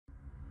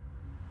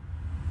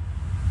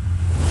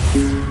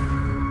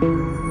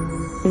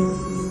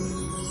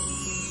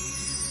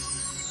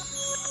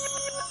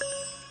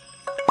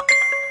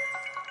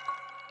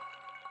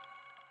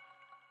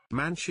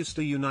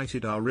Manchester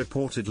United are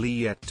reportedly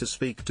yet to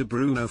speak to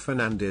Bruno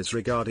Fernandes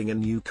regarding a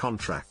new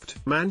contract.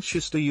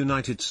 Manchester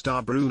United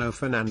star Bruno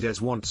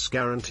Fernandes wants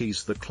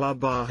guarantees the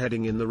club are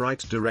heading in the right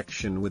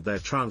direction with their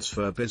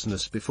transfer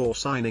business before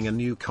signing a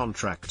new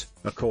contract,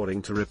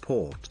 according to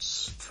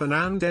reports.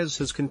 Fernandes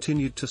has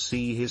continued to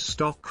see his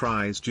stock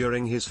rise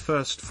during his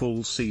first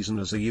full season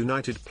as a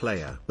United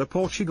player. The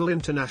Portugal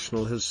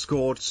international has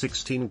scored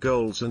 16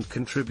 goals and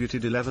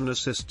contributed 11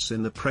 assists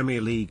in the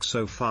Premier League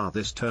so far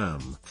this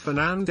term.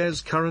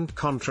 Fernandes' current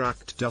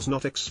contract does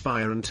not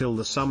expire until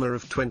the summer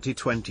of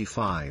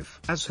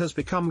 2025. As has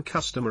become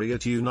customary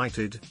at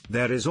United,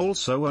 there is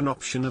also an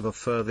option of a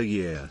further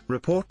year.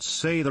 Reports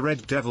say the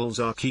Red Devils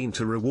are keen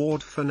to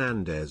reward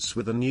Fernandes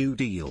with a new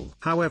deal.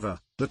 However,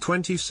 the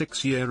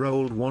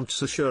 26-year-old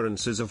wants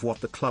assurances of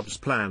what the club's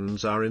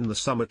plans are in the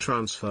summer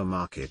transfer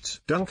market.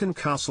 Duncan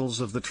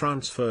Castles of the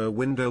Transfer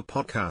Window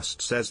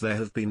podcast says there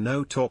have been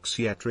no talks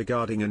yet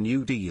regarding a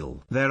new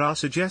deal. There are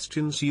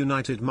suggestions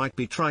United might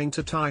be trying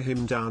to tie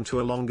him down to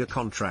a longer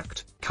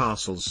contract,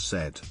 Castles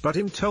said. But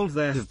I'm told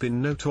there have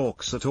been no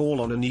talks at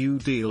all on a new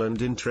deal,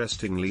 and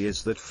interestingly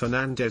is that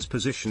Fernandes'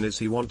 position is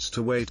he wants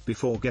to wait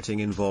before getting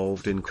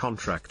involved in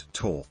contract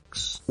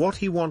talks. What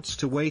he wants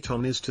to wait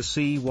on is to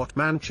see what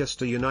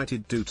Manchester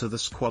United do to the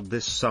squad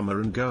this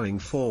summer and going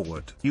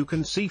forward. You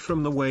can see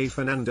from the way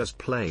Fernandes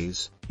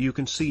plays, you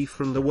can see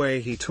from the way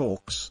he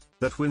talks,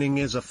 that winning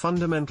is of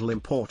fundamental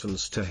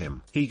importance to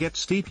him. He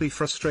gets deeply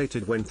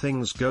frustrated when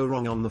things go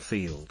wrong on the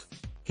field.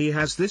 He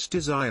has this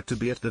desire to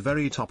be at the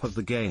very top of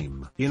the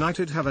game.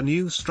 United have a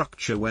new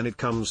structure when it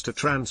comes to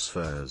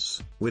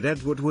transfers, with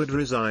Ed Woodward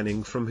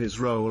resigning from his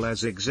role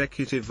as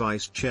executive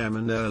vice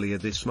chairman earlier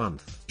this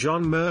month.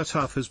 John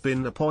Murtough has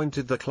been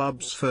appointed the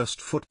club's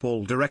first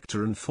football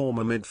director, and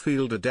former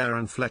midfielder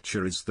Darren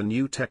Fletcher is the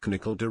new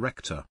technical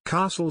director.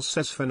 Castles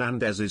says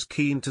Fernandes is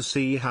keen to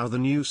see how the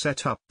new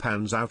setup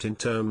pans out in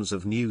terms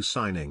of new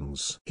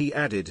signings. He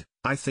added,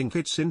 "I think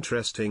it's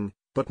interesting,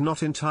 but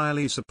not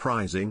entirely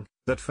surprising,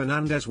 that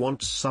Fernandes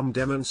wants some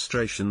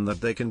demonstration that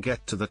they can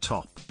get to the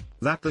top.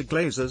 That the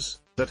Glazers,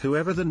 that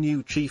whoever the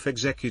new chief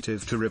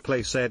executive to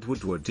replace Ed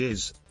Woodward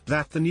is,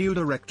 that the new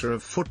director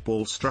of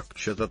football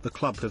structure that the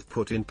club have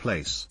put in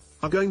place,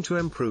 are going to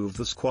improve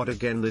the squad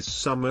again this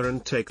summer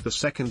and take the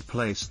second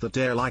place that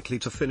they're likely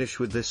to finish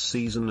with this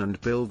season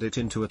and build it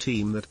into a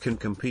team that can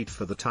compete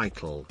for the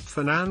title."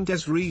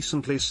 Fernandes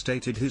recently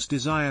stated his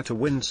desire to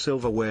win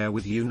silverware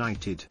with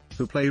United,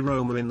 who play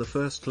Roma in the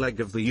first leg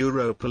of the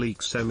Europa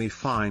League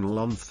semi-final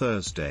on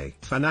Thursday.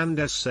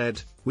 Fernandes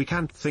said, "We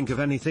can't think of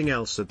anything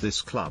else at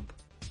this club.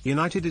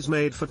 United is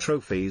made for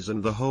trophies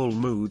and the whole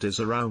mood is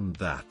around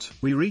that.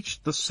 We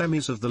reached the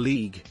semis of the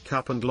League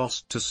Cup and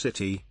lost to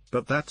City,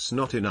 but that's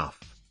not enough.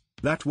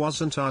 That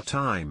wasn't our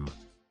time.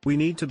 We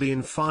need to be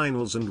in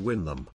finals and win them."